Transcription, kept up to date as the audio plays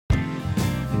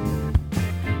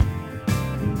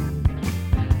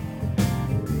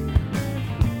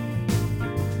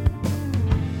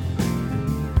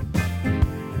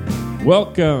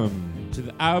Welcome to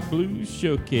the Our Blues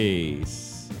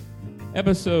Showcase,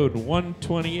 episode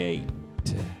 128.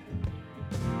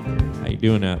 How you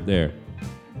doing out there?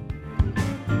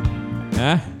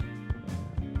 Huh?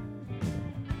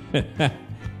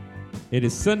 It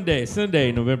is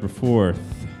Sunday, November 4th.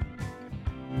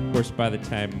 Of course, by the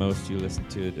time most of you listen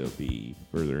to it, it'll be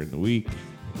further in the week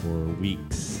or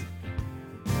weeks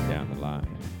down the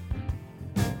line.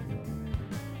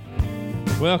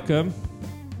 Welcome.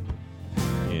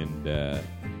 And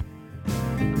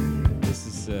this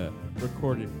is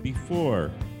recorded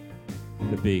before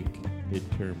the big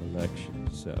midterm election,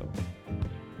 so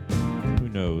who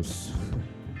knows?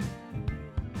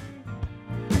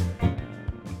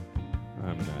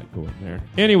 I'm not going there.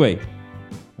 Anyway,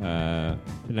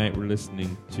 tonight we're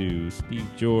listening to Steve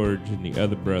George and the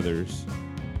Other Brothers.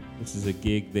 This is a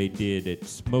gig they did at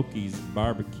Smokey's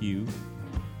Barbecue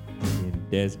in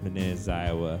Des Moines,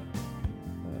 Iowa.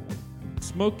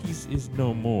 Smokey's is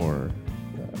no more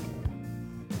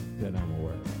that I'm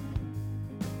aware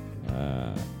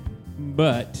of.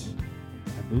 But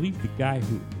I believe the guy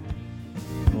who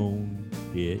owned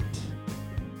it,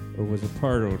 or was a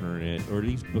part owner in it, or at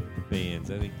least booked the bands,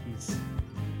 I think he's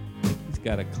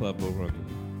got a club over on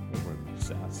the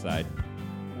south side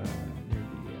near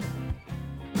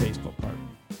the baseball park,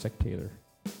 Sec Taylor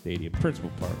Stadium,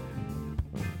 Principal Park,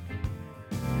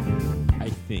 I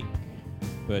think.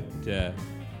 But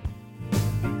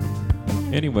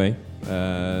anyway,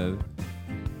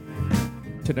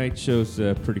 tonight's show's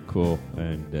pretty cool,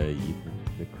 and the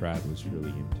crowd was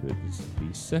really into it. This is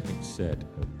the second set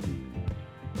of the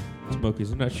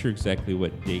Smokies. I'm not sure exactly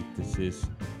what date this is.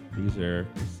 These are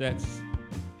cassettes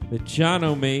that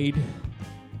Jono made,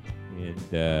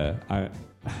 and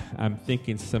I'm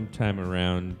thinking sometime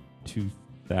around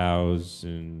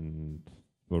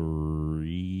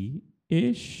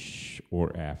 2003-ish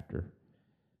or after,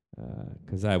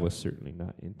 because I was certainly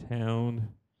not in town,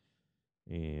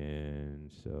 and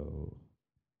so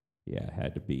yeah, it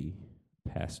had to be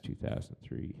past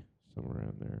 2003, somewhere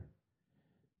around there.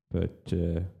 But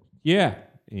yeah,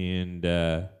 and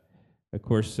of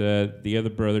course the Other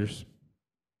Brothers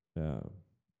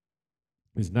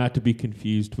is not to be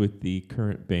confused with the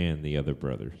current band, the Other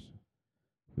Brothers,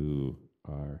 who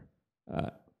are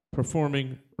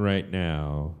performing right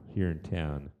now here in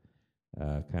town,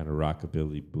 kind of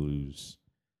rockabilly blues,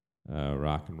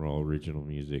 rock and roll original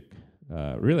music.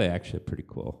 Really, actually, a pretty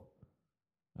cool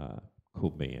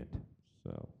band.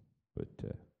 So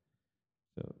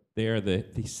they are the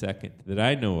second that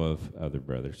I know of Other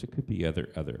Brothers. It could be other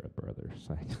brothers.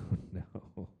 I don't know.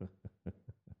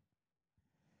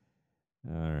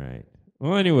 All right.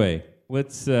 Well, anyway,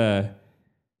 let's go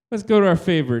to our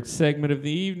favorite segment of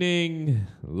the evening,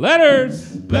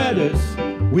 letters. Letters,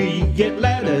 we get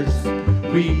letters.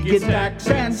 We get stacks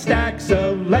and stacks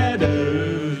of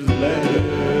letters.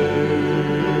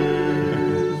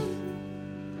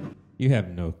 You have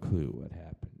no clue what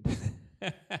happened.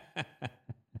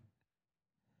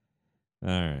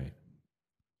 All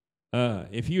right.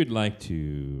 If you would like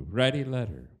to write a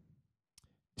letter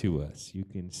to us, you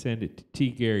can send it to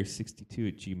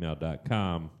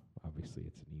tgary62@gmail.com. Obviously,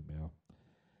 it's an email.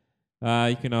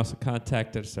 You can also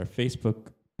contact us our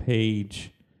Facebook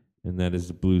page, and that is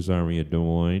the Blues Army of Des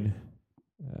Moines.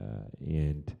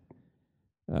 And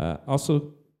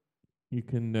also, you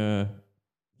can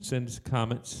send us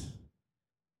comments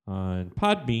on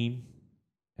Podbean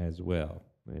as well,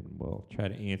 and we'll try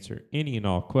to answer any and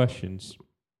all questions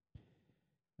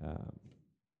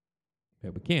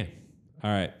that we can. All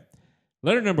right.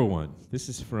 Letter number 1. This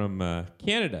is from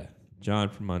Canada. John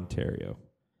from Ontario.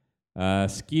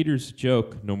 Skeeter's a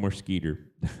joke. No more Skeeter.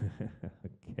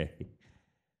 Okay.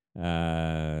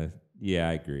 Yeah,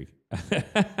 I agree.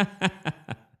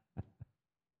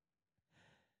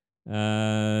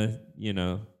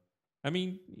 I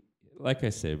mean, like I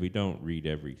said, we don't read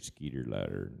every Skeeter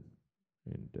letter,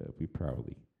 and we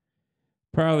probably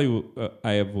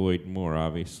I avoid more,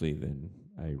 obviously, than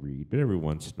I read. But every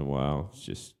once in a while, it's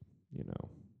just,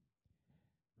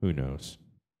 who knows.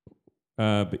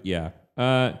 But yeah,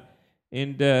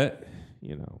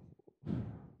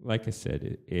 like I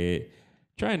said, it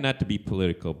trying not to be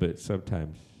political, but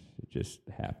sometimes it just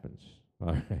happens.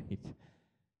 All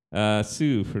right.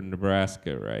 Sue from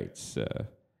Nebraska writes,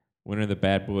 when are the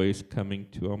Bad Boys coming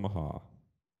to Omaha?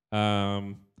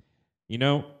 I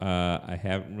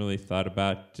haven't really thought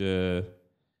about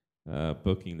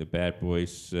booking the Bad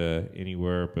Boys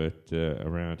anywhere but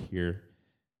around here.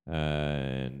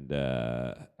 And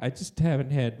I just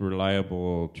haven't had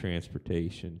reliable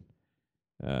transportation.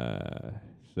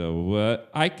 So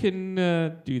I can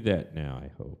do that now, I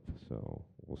hope. So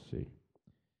we'll see.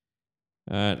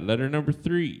 Letter number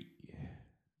 3.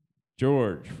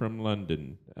 George from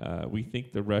London. We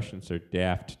think the Russians are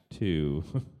daft too.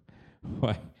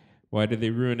 Why do they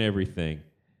ruin everything?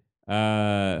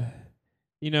 First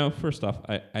off,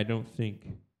 I don't think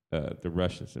the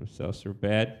Russians themselves are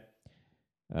bad.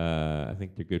 I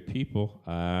think they're good people.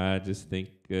 I just think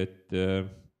that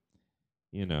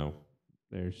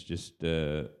there's just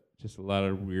a lot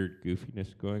of weird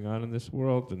goofiness going on in this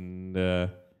world, and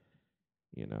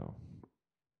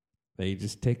they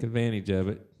just take advantage of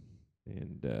it.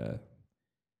 And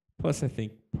plus, I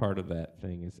think part of that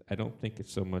thing is I don't think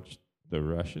it's so much the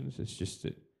Russians. It's just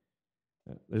that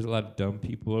there's a lot of dumb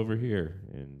people over here,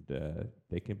 and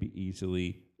they can be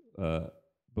easily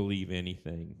believe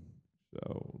anything.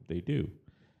 So they do.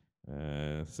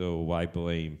 So why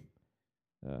blame,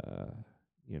 the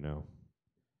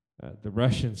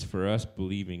Russians for us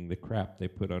believing the crap they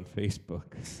put on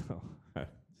Facebook? So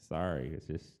sorry, it's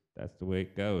just that's the way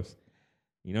it goes.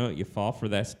 You fall for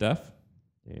that stuff,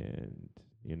 and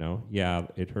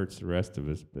it hurts the rest of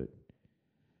us. But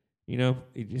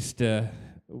it just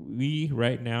we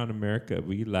right now in America,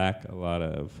 we lack a lot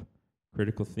of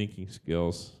critical thinking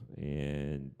skills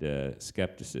and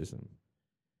skepticism.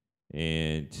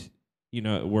 And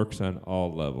it works on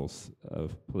all levels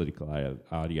of political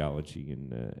ideology,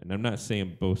 and I'm not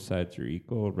saying both sides are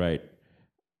equal, right?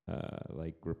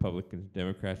 Like Republicans,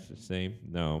 Democrats are the same.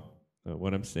 No,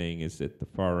 what I'm saying is that the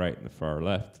far right and the far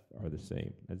left are the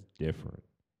same. That's different.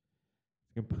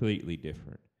 It's completely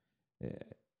different.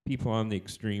 People on the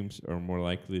extremes are more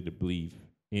likely to believe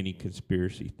any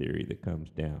conspiracy theory that comes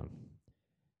down,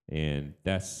 and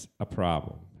that's a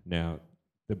problem. Now,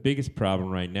 the biggest problem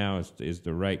right now is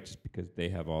the right, just because they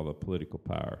have all the political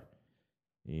power.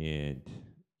 And,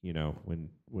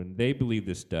 when they believe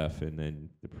this stuff and then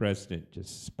the president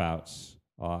just spouts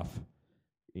off,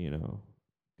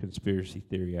 conspiracy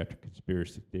theory after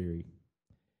conspiracy theory,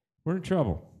 we're in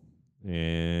trouble.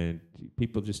 And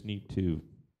people just need to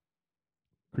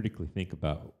critically think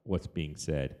about what's being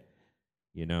said.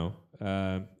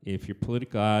 If your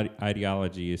political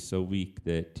ideology is so weak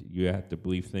that you have to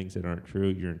believe things that aren't true,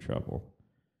 you're in trouble.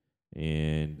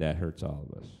 And that hurts all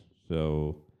of us.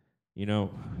 So,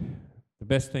 the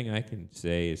best thing I can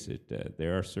say is that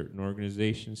there are certain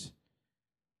organizations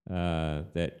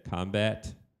that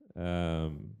combat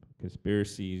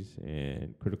conspiracies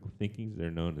and critical thinking.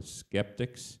 They're known as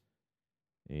skeptics.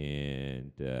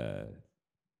 And,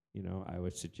 I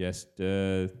would suggest,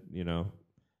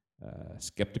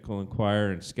 Skeptical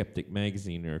Inquirer and Skeptic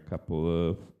Magazine are a couple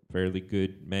of fairly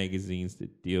good magazines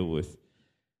that deal with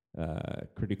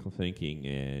critical thinking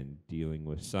and dealing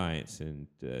with science and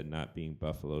not being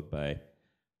buffaloed by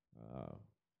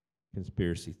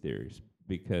conspiracy theories.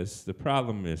 Because the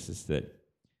problem is that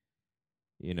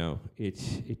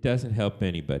it doesn't help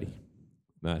anybody,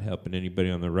 not helping anybody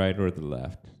on the right or the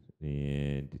left,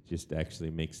 and it just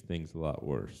actually makes things a lot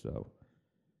worse. So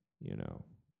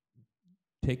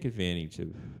take advantage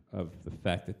of the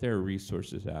fact that there are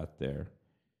resources out there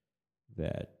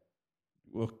that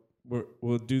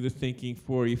will do the thinking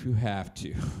for you if you have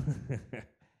to.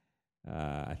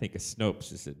 I think a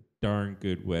Snopes is a darn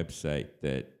good website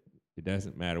that it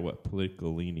doesn't matter what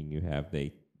political leaning you have,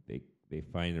 they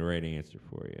find the right answer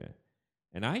for you.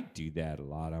 And I do that a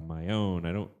lot on my own.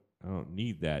 I don't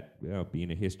need that.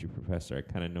 Being a history professor, I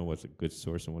kind of know what's a good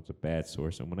source and what's a bad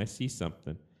source. And when I see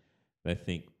something I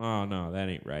think, oh, no, that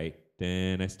ain't right,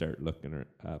 then I start looking her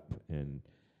up and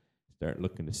start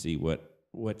looking to see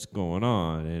what's going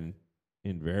on. And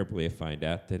invariably I find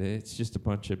out that it's just a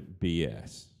bunch of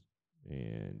BS.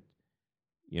 And,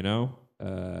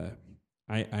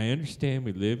 I understand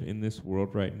we live in this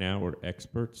world right now where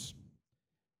experts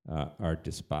are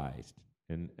despised.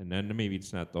 And then maybe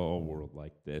it's not the whole world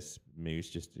like this. Maybe it's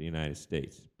just the United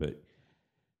States. But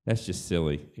that's just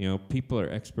silly. People are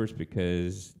experts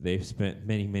because they've spent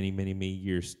many, many, many, many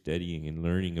years studying and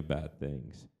learning about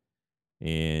things.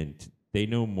 And they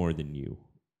know more than you.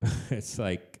 It's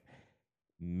like,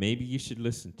 maybe you should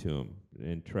listen to them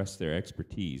and trust their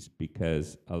expertise,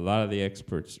 because a lot of the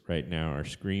experts right now are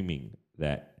screaming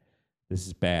that this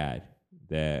is bad,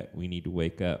 that we need to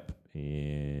wake up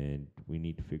and we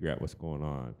need to figure out what's going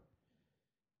on.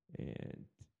 And,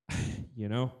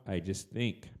 I just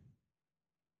think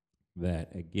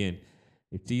that, again,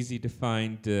 it's easy to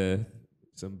find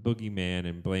some boogeyman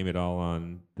and blame it all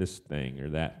on this thing or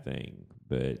that thing,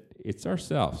 but it's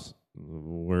ourselves.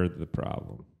 We're the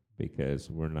problem because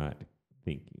we're not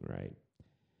thinking right.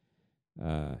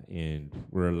 And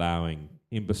we're allowing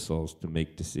imbeciles to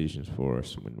make decisions for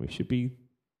us when we should be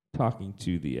talking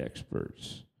to the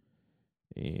experts.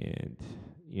 And,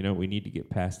 we need to get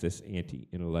past this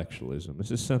anti-intellectualism.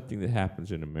 This is something that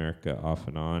happens in America off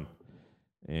and on.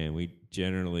 And we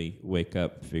generally wake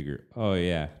up and figure, oh,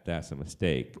 yeah, that's a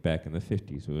mistake. Back in the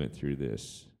 50s, we went through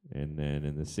this. And then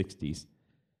in the 60s,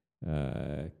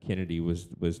 Kennedy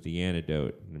was the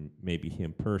antidote. And maybe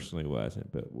him personally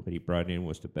wasn't, but what he brought in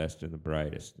was the best and the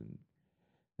brightest. And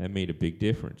that made a big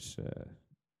difference.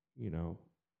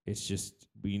 It's just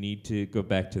we need to go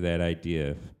back to that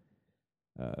idea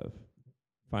of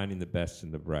finding the best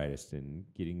and the brightest and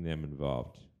getting them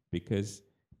involved. Because,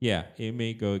 yeah, it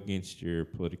may go against your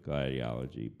political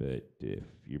ideology, but if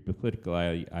your political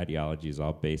ideology is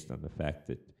all based on the fact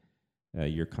that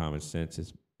your common sense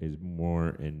is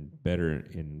more and better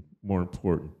and more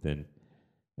important than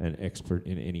an expert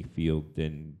in any field,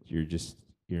 then you're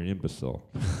an imbecile.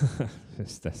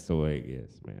 That's the way it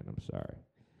is, man. I'm sorry.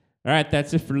 All right,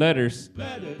 that's it for letters.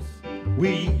 Letters.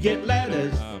 We get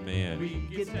letters. Oh, man. We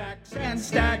get stacks and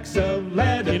stacks of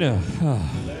letters. Yeah,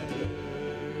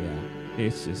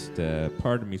 it's just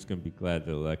part of me is going to be glad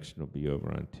the election will be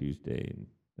over on Tuesday,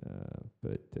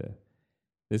 but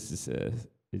this is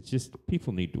it's just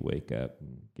people need to wake up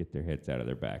and get their heads out of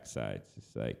their backsides.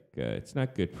 It's like it's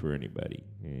not good for anybody,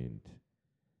 and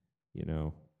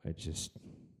it's just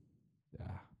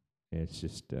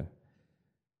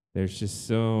there's just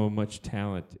so much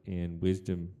talent and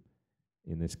wisdom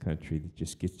in this country that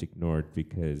just gets ignored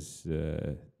because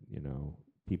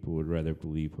people would rather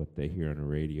believe what they hear on the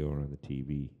radio or on the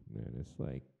TV. And it's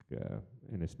like,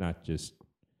 and it's not just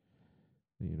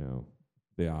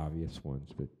the obvious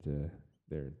ones, but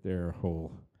there are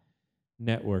whole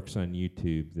networks on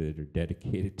YouTube that are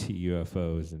dedicated to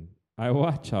UFOs, and I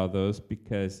watch all those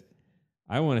because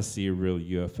I want to see a real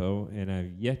UFO, and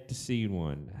I've yet to see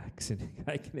one.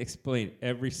 I can explain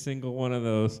every single one of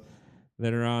those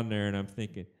that are on there, and I'm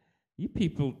thinking, you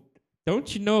people,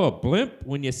 don't you know a blimp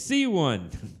when you see one?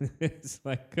 It's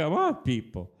like, come on,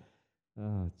 people.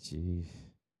 Oh, jeez.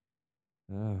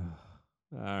 Oh.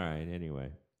 All right,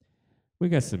 anyway. We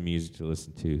got some music to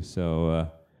listen to, so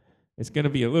it's going to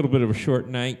be a little bit of a short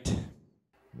night.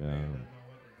 This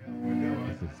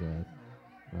is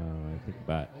I think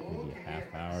about maybe a half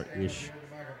hour-ish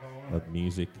of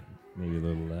music, maybe a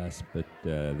little less, but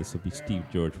this will be Steve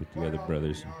George with the other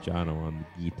brothers and Jono on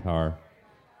the guitar,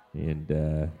 and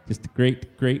just a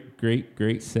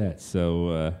great set.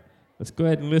 So let's go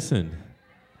ahead and listen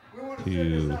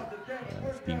to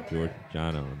Steve George and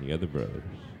Jono and the other brothers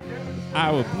on the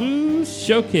Iowa Blues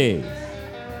Showcase.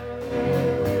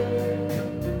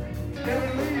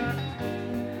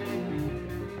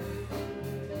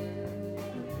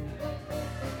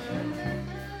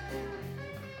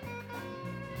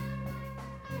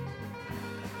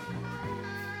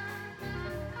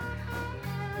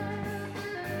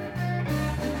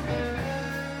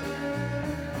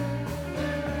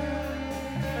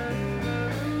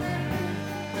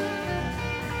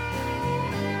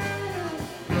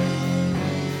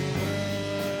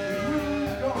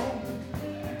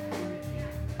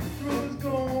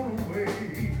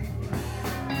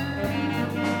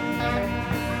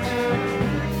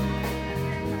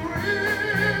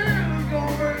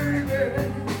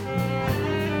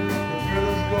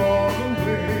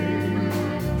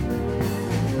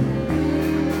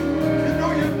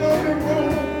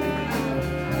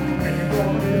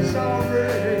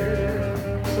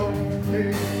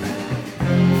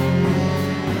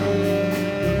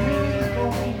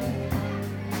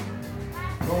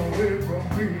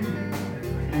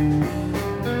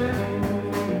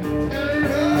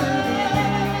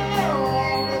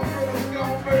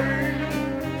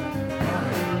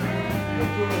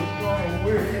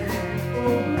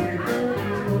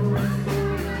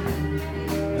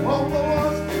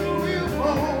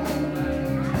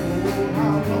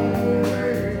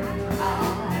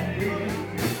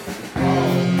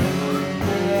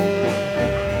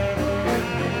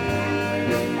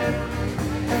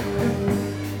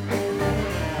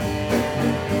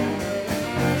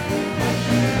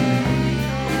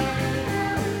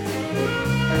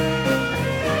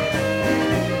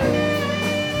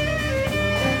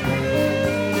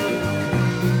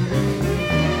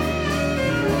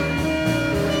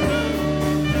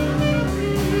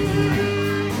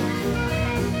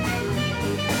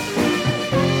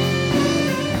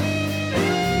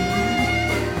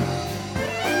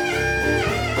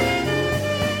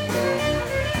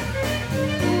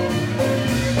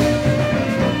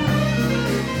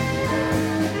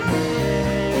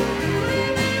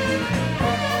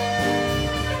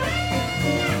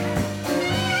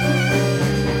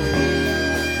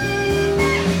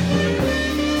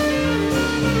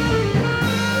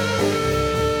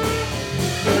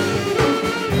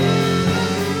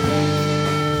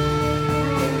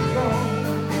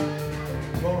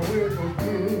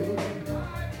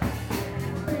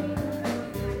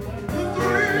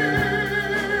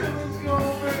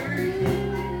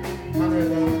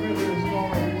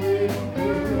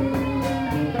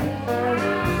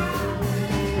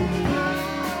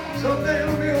 Someday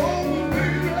it'll be over,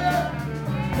 baby.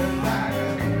 And I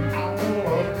know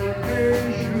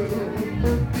they should.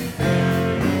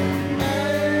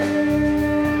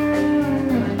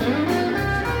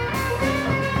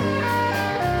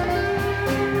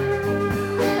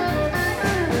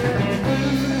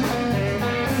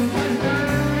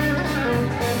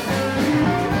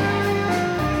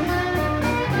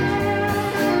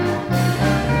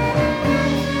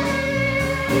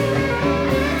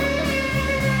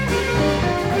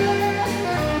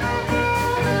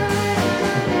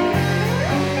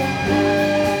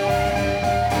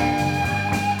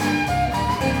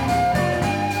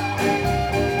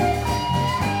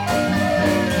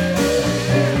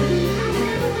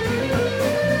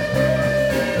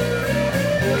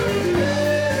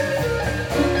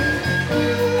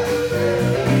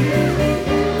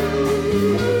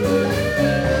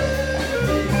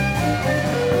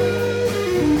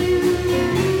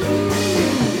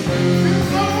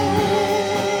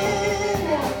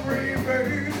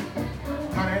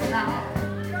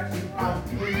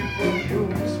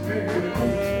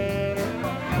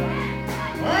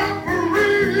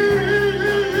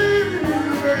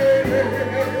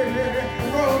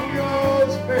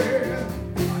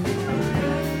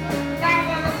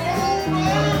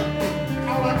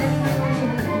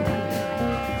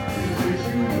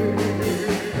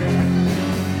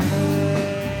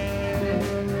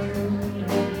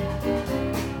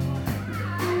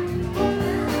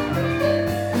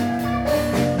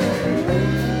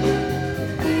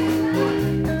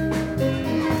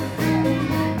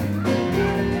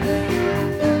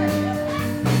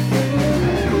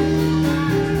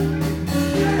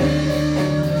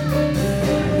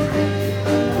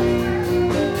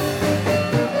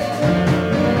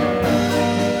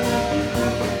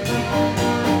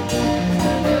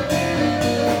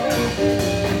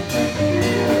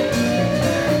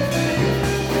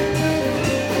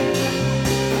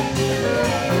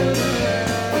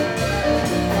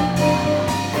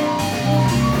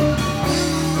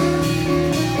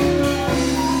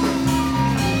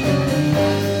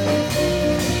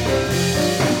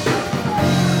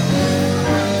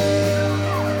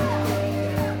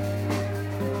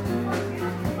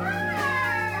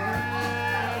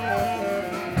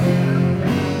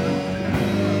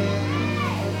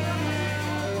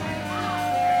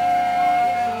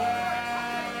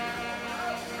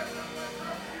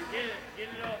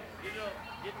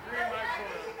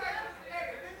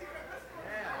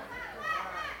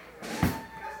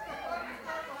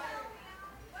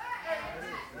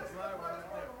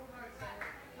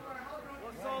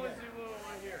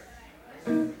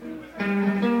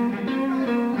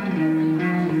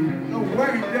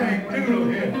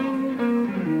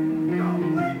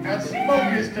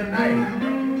 Tonight,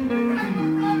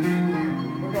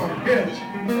 we're gonna pitch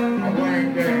a wang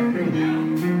dang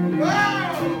doodle.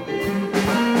 Wow!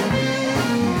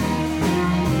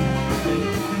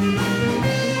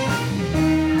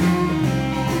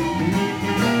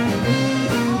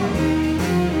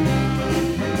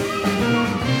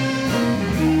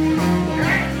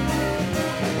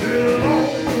 Little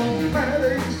old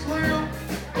fatty slim,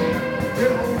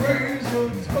 little razor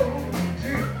toe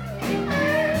tip,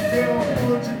 little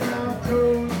put you down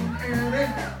toes in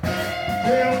it,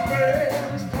 little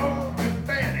fast talking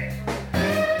fanny.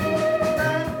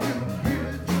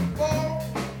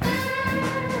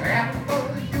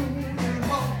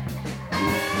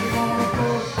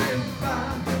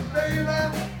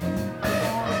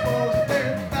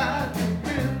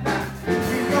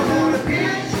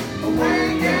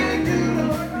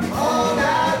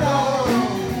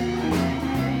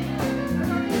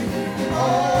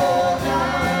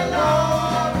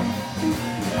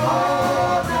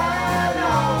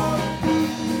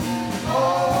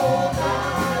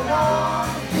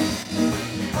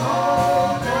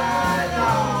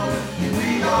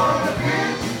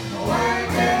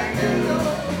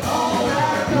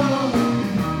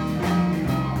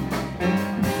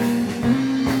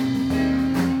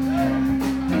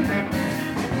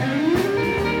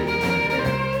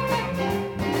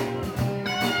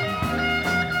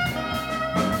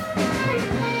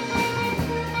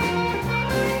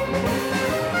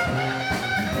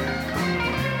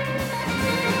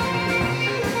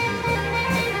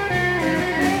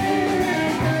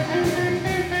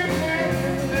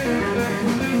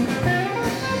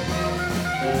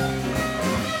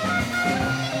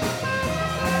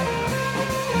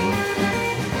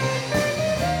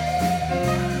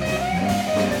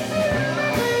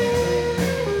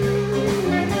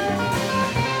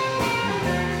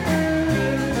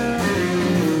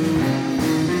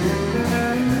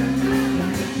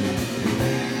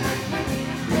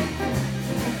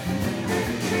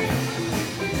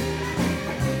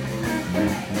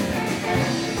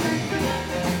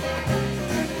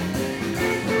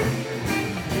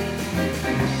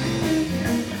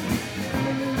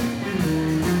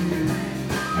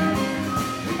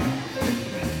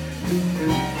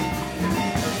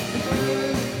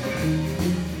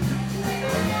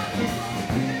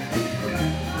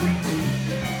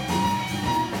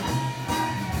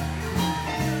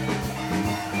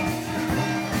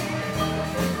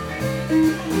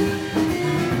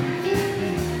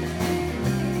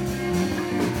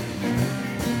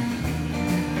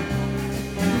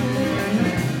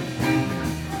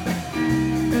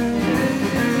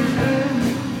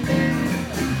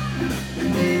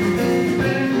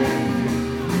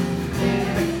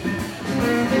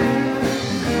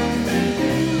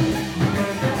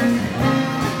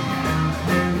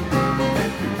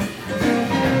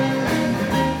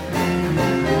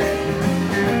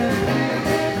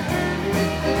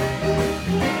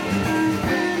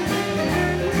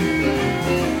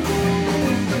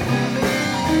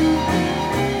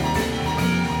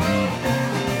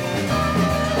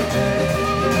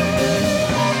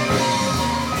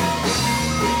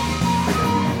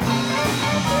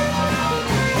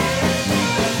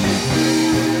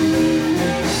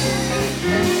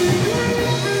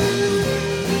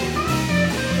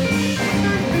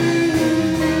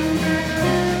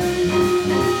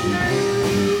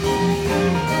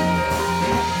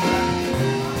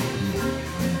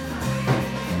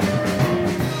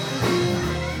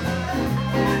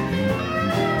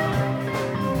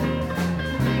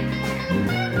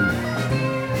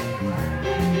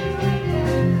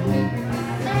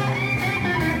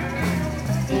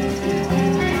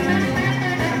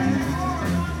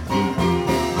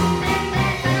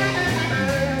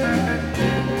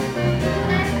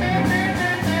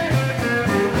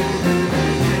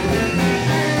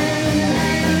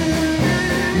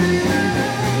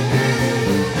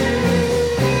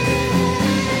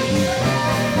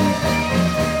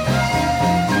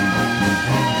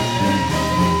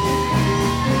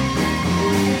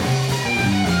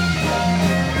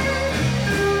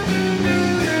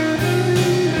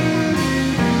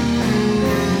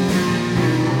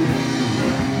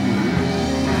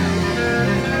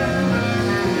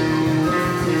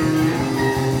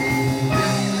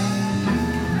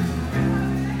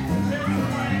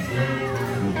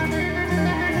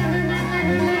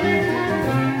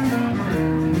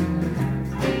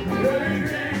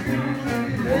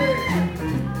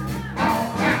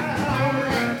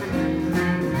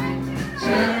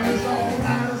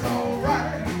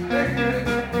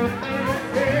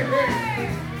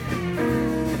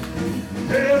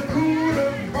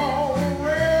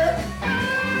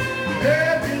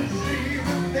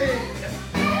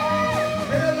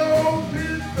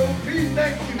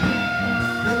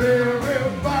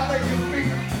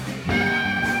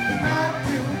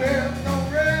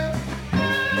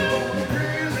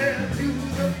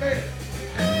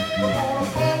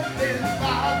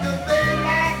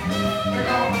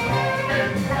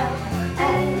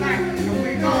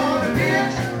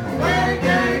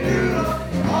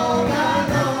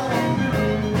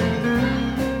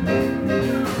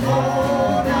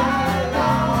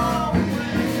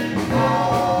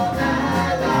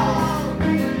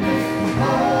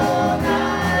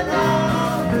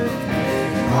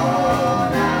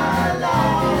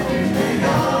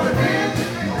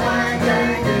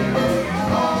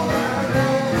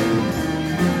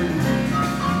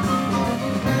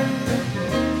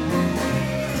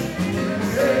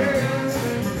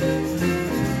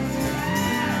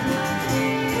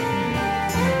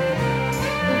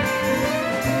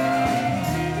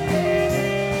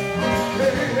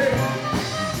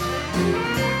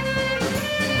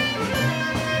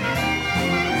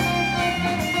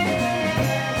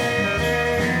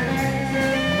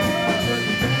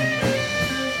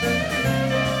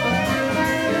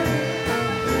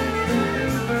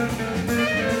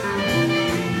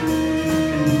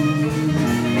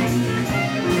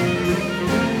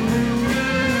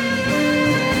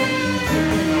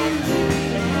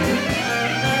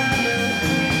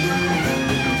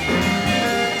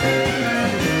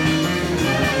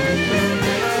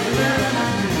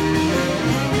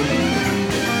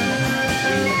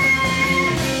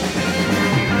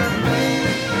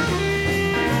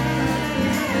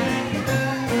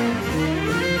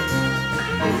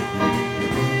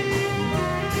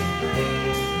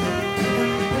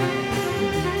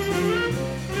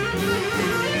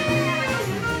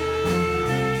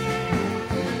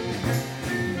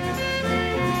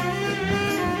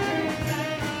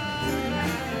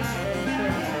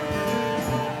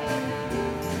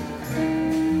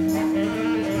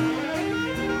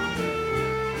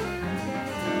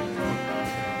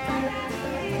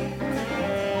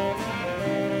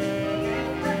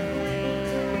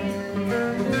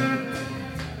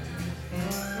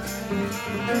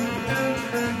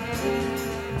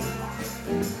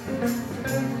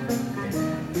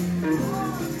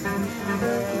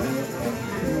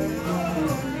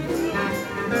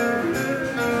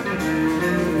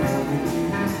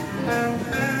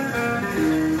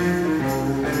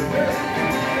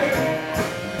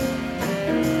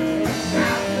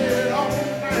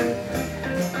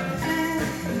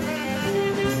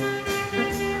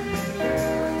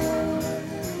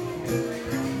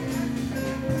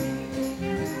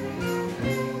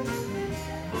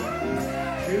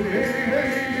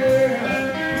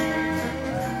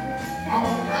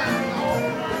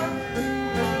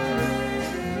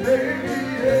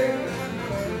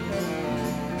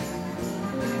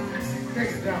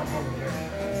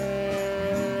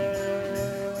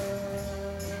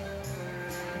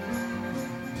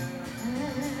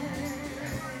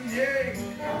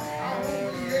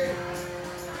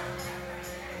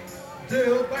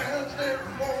 Till bands that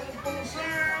won't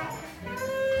sound.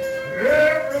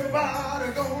 Everybody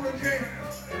gonna jam.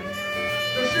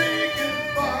 The shaking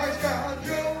boys got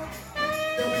Joe.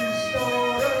 There'll be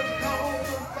stars on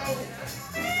the phone.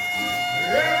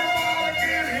 Everybody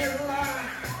get in line.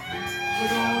 We're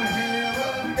gonna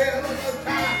have a hell of a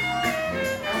time.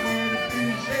 And when the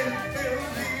music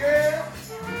fills the air,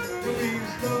 there'll be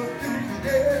stars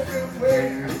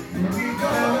everywhere. We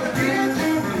gonna get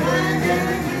you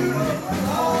banging you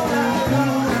all night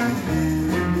long.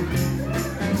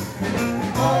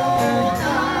 All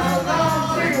night long.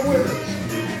 Sing it with us.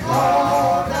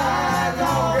 All night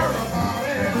long.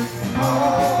 Everybody.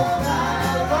 All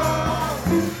night long.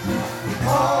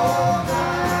 All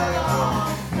night long.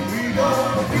 We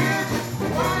gonna get you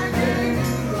banging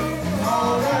you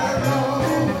all night long.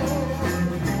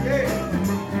 Yeah.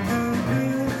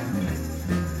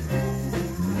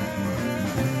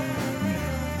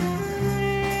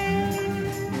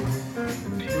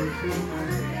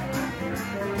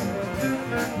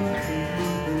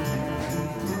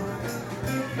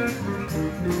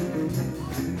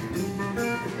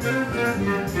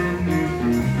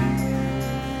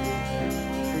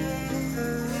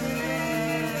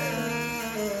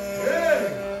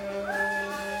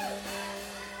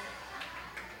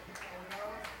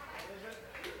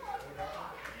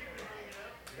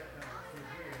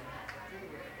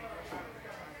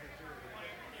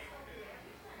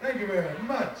 Thank you very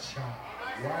much.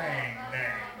 Wang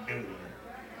dang doodle.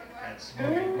 That's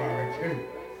Smoking Bar 2.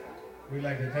 We'd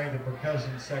like to thank the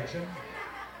percussion section.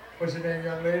 What's your name,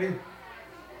 young lady?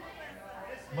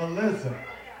 Melissa.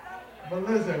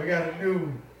 Melissa, we got a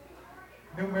new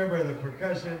member of the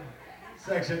percussion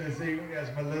section this evening.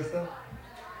 That's Melissa.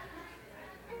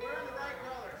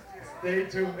 Stay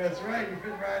tuned. That's right. You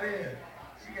fit right in.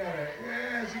 She got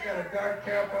a dark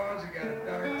cap on. She got a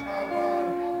dark top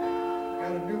on.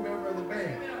 Got a new member of the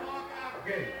band.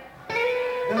 Okay.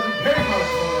 Doesn't pay much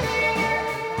for us.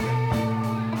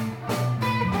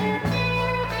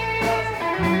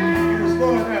 You're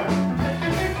slowing down.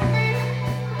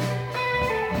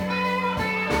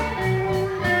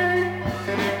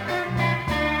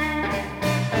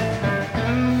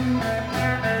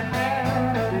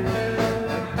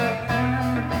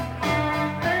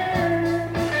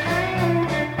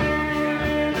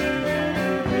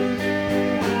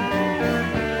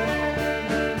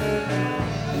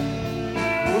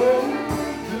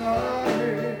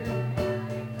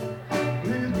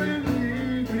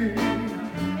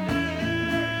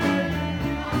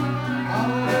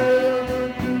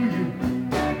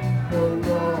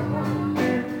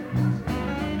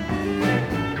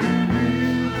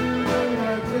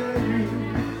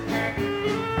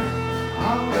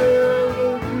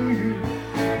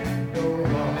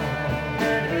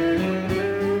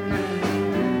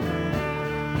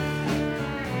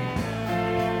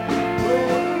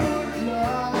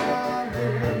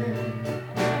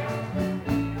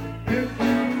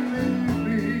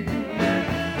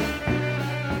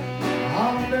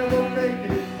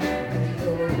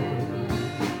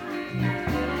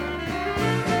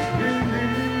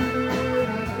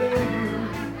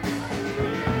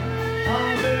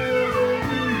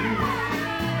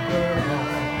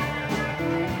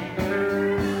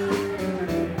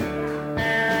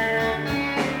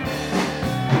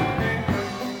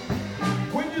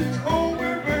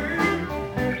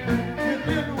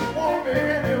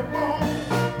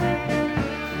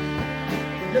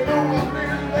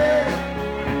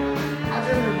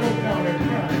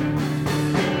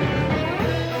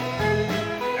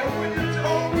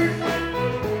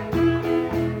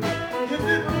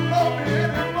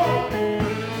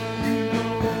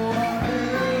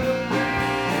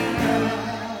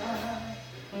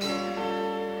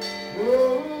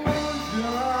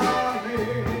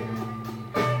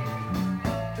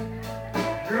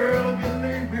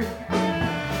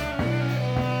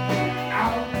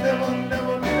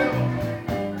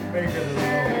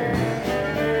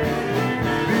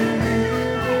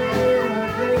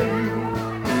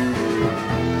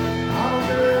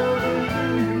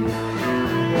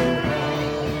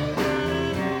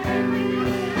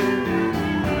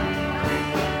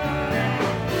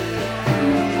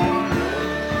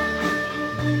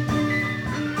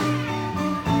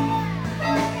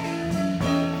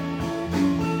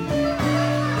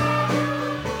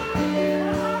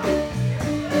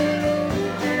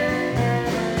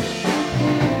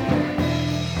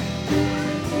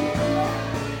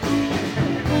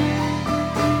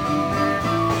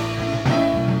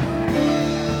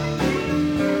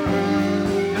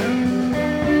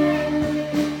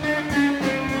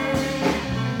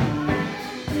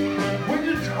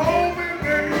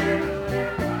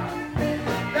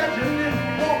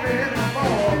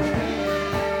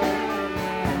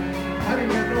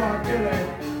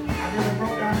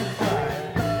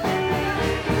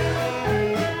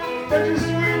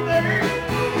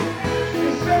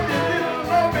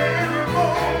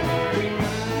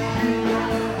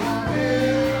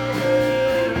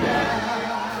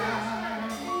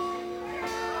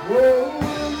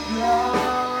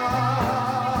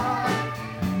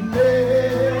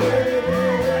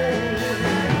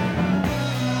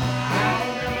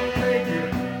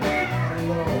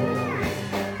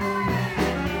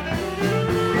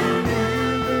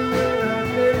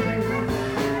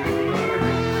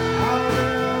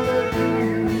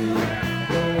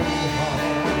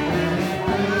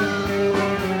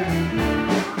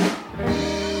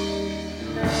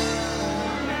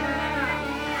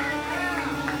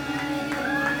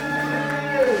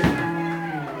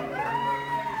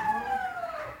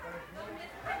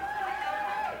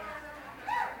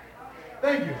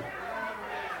 Thank you.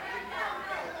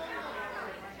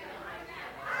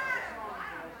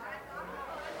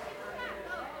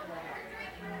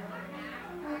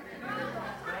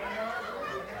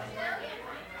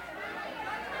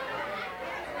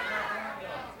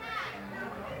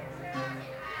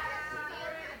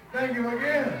 Thank you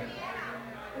again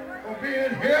for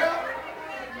being here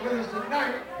with us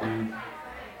tonight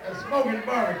at Smoking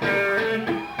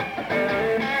Barbecue.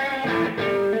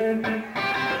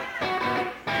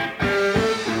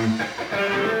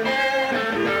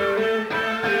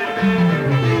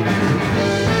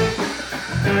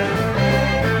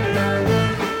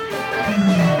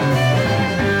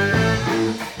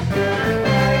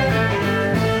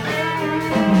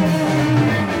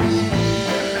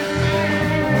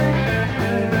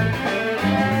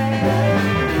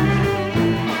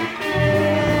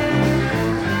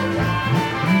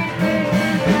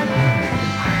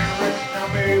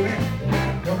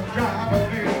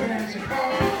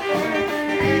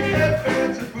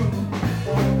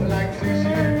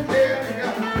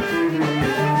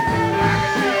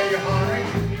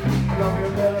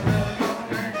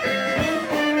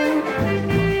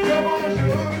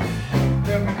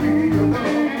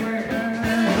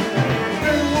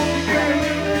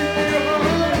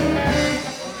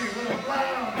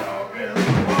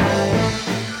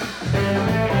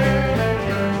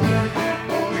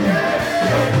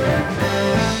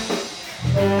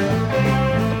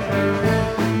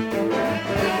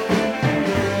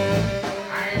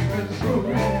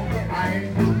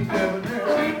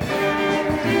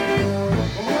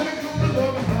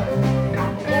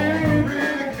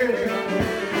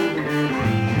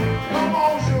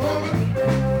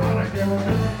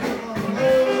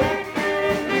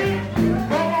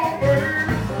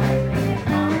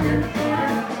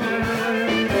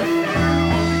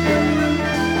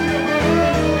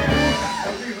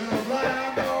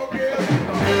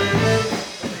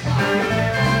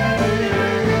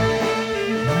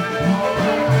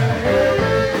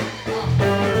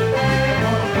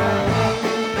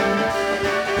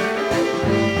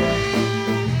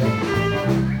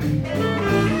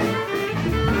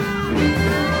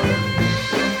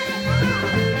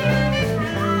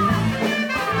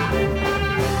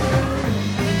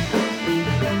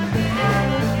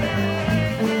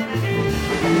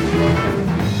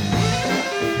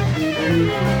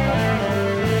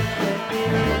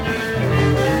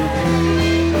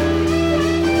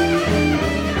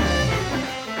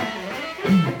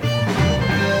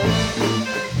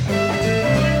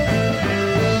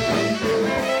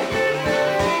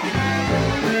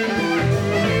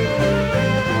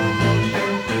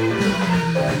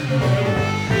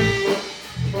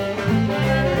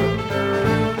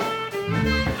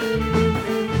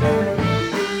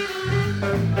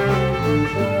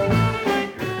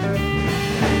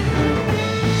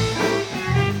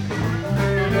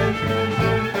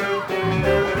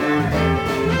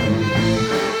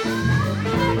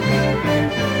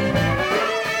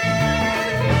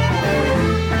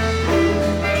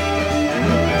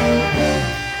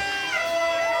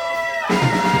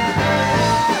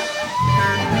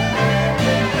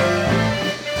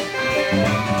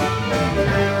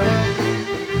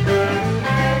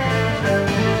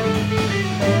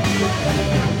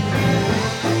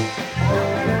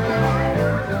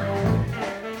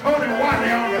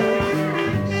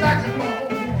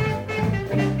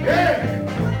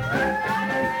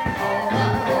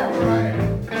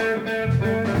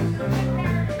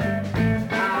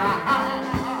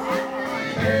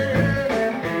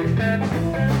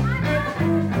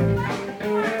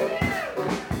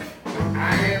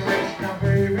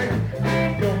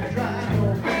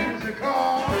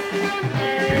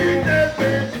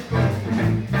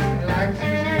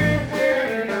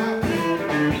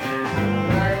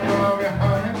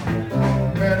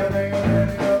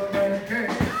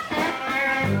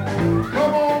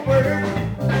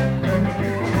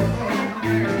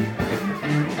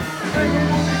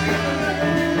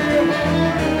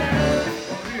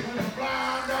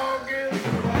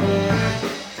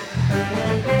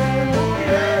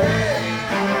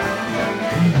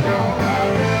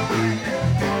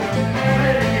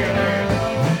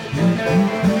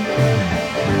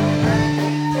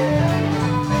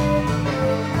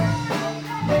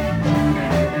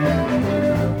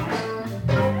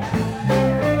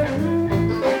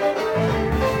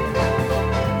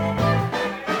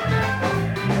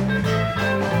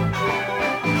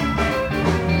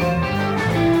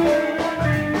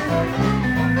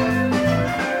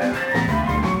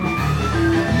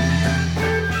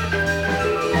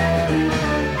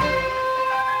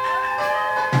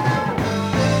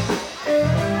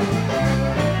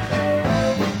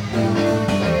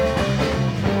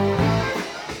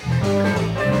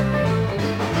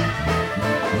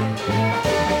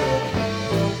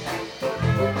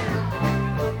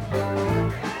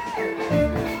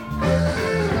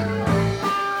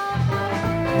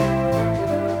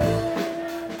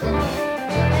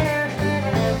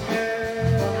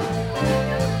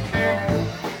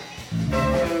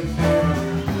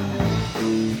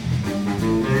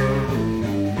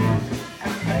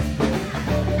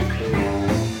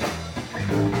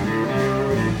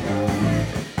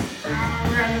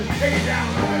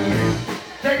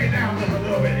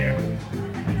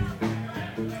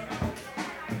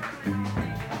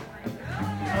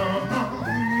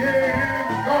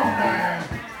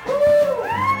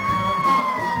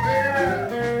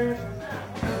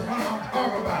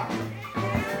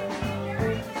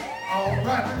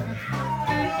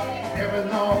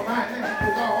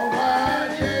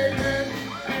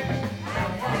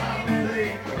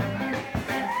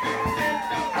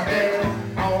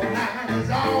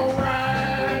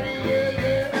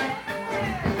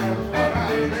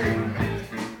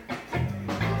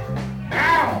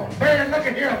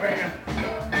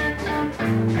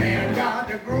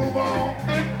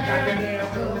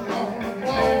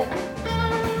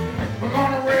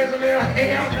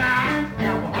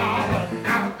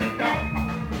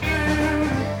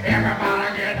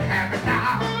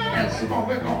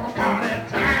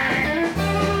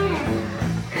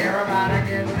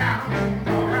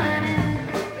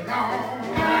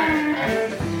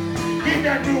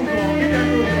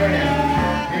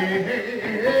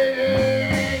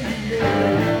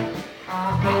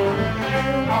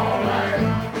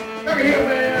 at here,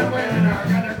 man. Wait a minute, I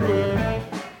got that groove.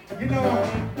 You know,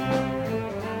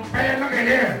 man, look at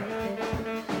here.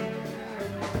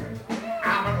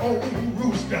 I'm an old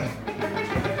rooster.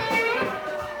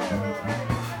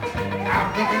 I'm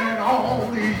looking at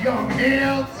all these young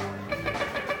hens.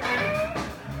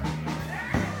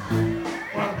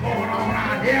 What's going on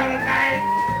out here tonight?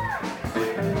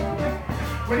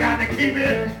 We got to keep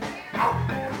it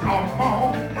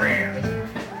among friends.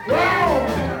 Whoa!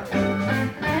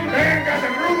 Man got the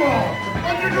groove on.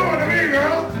 What you doing to me,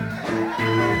 girl?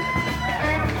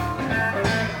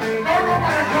 Don't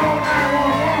nobody call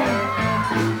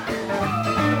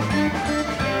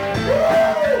 911. Woo!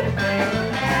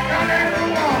 Got that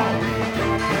groove on.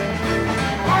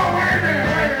 Oh, wait a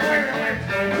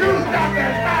minute. You stop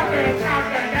that.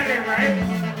 That ain't right.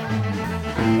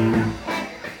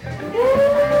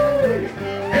 Woo!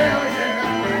 Hell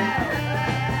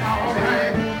yeah. All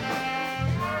right.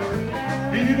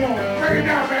 Did you know? Break it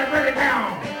down, man. Break it down.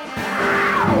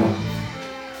 Ow!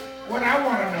 What I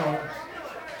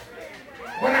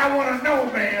want to know,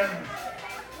 man,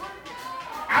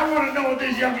 I want to know if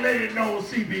this young lady knows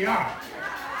CPR.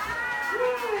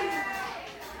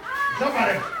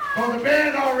 Somebody, well, the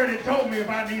band already told me if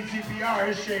I need CPR,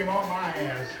 it's shame on my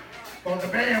ass. But the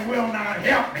band will not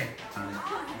help me.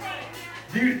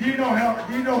 Do you know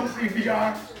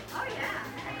CPR? Oh, yeah.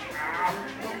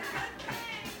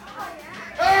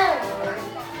 Oh!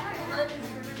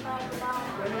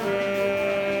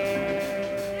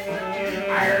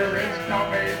 I heard it's no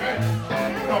baby,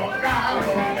 don't got no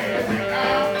baby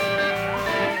now.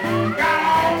 Got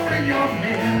all the young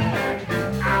men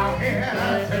out here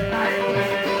tonight.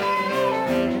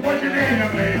 What's your name,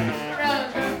 young lady?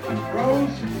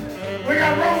 Rose? We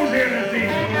got Rose here this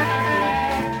evening.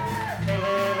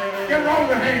 Give Rose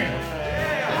a hand.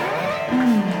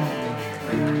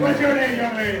 What's your name,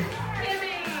 young lady?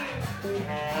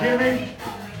 Kimmy?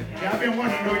 Yeah, I've been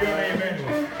wanting to know your name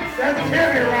anyway. That's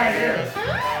Kimmy right here.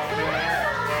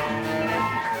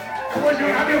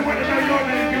 I've been wanting to know your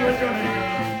name too. What's your name?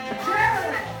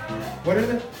 Geraldine. What is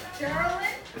it?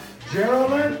 Geraldine.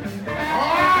 Geraldine?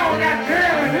 Oh, we got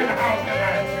Geraldine in the house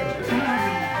tonight.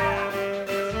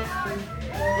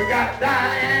 We got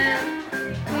Diane.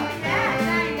 Oh, yeah,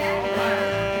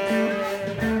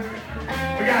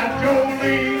 We got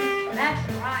Jolie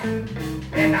that's right.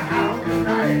 in the house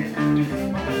tonight.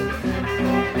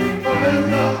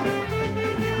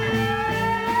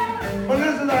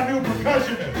 Melissa's our new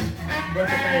percussionist. But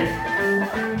the band.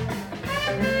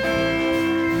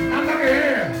 Now look at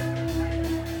here.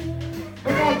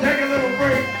 We're gonna take a little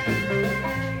break.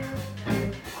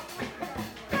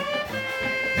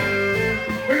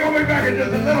 We're gonna be back in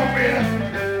just a little bit.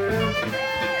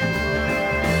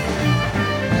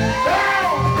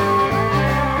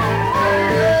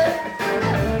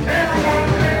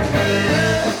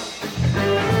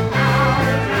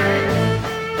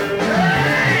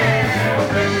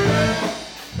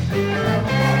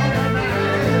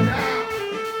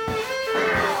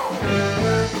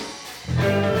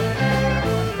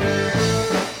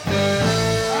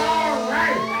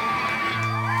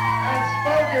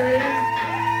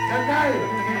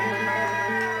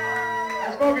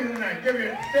 Give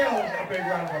yourselves a big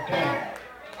round of applause.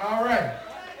 All right.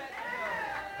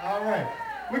 All right.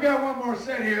 We got one more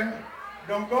set here.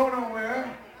 Don't go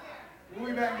nowhere. We'll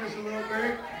be back in just a little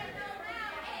bit.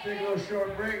 Take a little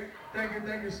short break.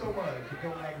 Thank you so much for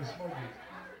coming out to Smokies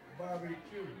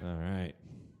Barbecue. All right.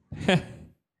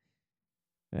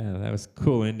 Yeah, that was a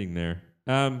cool ending there.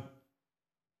 All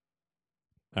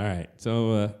right.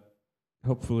 So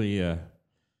hopefully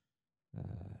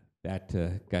that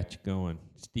got you going.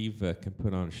 Steve can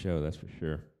put on a show, that's for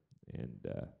sure. And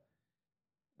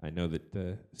I know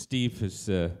that Steve is,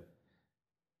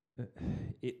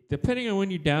 depending on when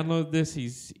you download this,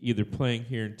 he's either playing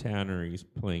here in town or he's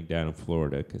playing down in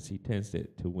Florida because he tends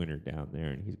to winter down there.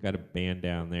 And he's got a band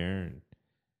down there,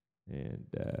 and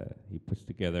he puts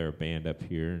together a band up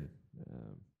here.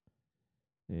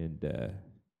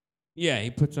 Yeah,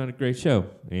 he puts on a great show.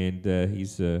 And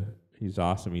he's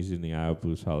awesome. He's in the Iowa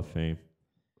Blues Hall of Fame.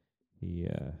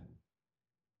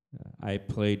 I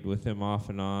played with him off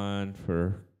and on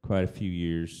for quite a few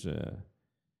years.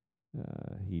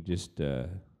 He just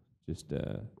one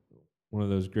of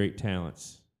those great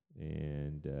talents,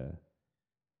 and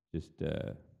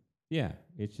yeah,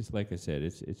 it's just like I said,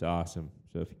 it's awesome.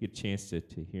 So if you get a chance to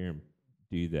hear him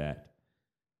do that,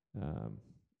 all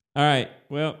right.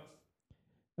 Well,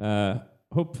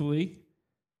 hopefully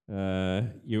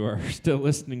you are still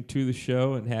listening to the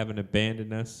show and haven't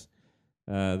abandoned us.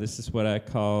 This is what I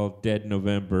call Dead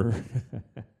November.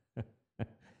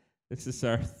 This is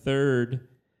our third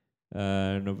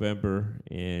November,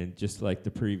 and just like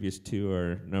the previous two,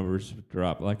 our numbers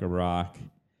dropped like a rock.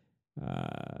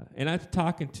 And I was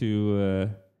talking to,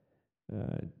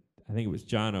 I think it was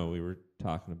Jono. We were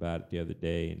talking about it the other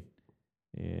day,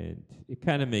 and it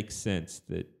kind of makes sense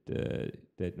that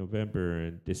that November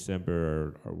and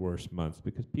December are worse months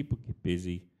because people get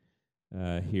busy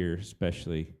here,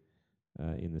 especially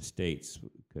in the States,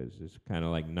 because it's kind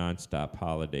of like nonstop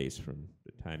holidays from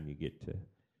the time you get to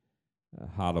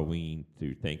Halloween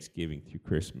through Thanksgiving through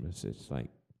Christmas. It's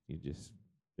like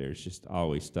there's just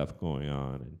always stuff going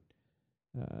on,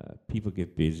 and people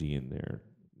get busy, and they're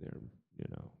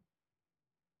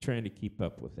trying to keep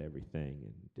up with everything,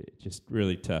 and it's just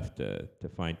really tough to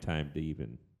find time to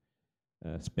even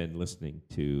spend listening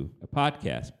to a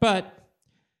podcast. But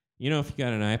if you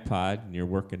got an iPod and you're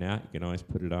working out, you can always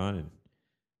put it on and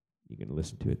you can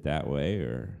listen to it that way,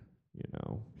 or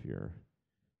if you're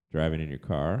driving in your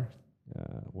car.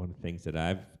 One of the things that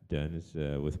I've done is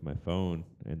with my phone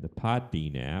and the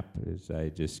Podbean app is I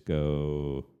just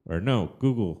go,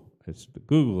 Google. It's the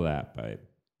Google app I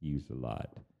use a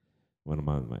lot when I'm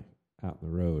out on the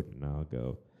road, and I'll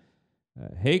go,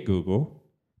 hey, Google,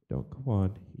 don't go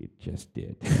on, you just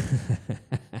did.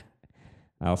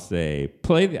 I'll say,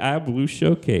 play the I Blue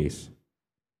Showcase.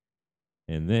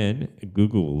 And then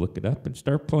Google will look it up and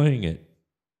start playing it.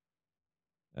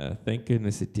 Thank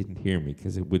goodness it didn't hear me,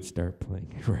 because it would start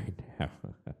playing it right now.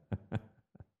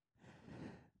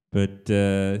 But,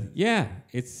 yeah,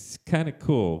 it's kind of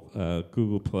cool.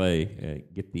 Google Play,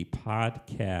 get the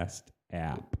podcast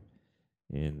app.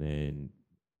 And then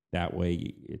that way,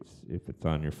 if it's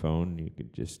on your phone, you can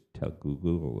just tell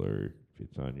Google, or if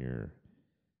it's on your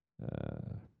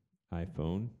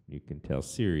iPhone, you can tell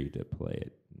Siri to play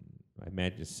it. I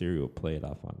imagine Siri will play it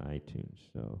off on iTunes.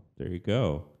 So there you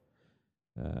go.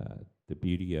 The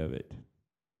beauty of it.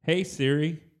 Hey,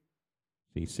 Siri.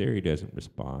 See, Siri doesn't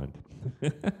respond.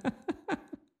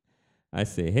 I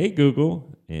say, hey,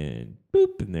 Google, and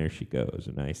boop, and there she goes.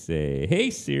 And I say, hey,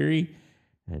 Siri,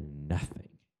 and nothing.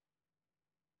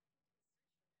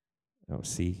 Oh,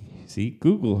 see,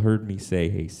 Google heard me say,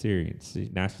 hey, Siri,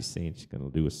 and now she's saying she's going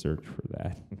to do a search for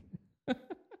that.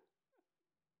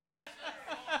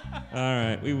 All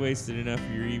right, we wasted enough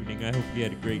of your evening. I hope you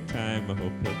had a great time. I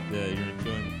hope that you're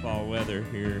enjoying the fall weather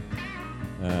here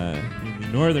in the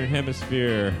northern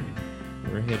hemisphere.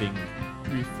 We're heading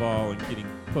through fall and getting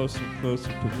closer and closer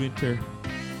to winter.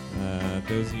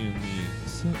 Those of you in the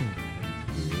southern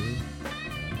hemisphere,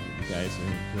 you guys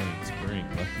are enjoying spring.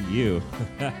 Lucky you.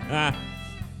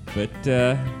 But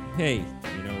hey,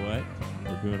 you know what?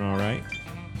 We're doing all right.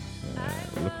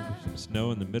 We're looking for some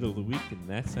snow in the middle of the week, and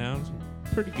that sounds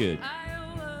pretty good.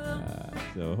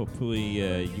 So hopefully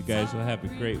you guys will have a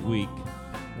great week.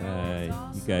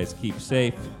 You guys keep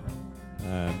safe.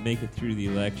 Make it through the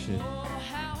election.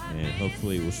 And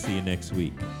hopefully we'll see you next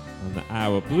week on the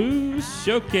Iowa Blues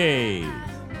Showcase.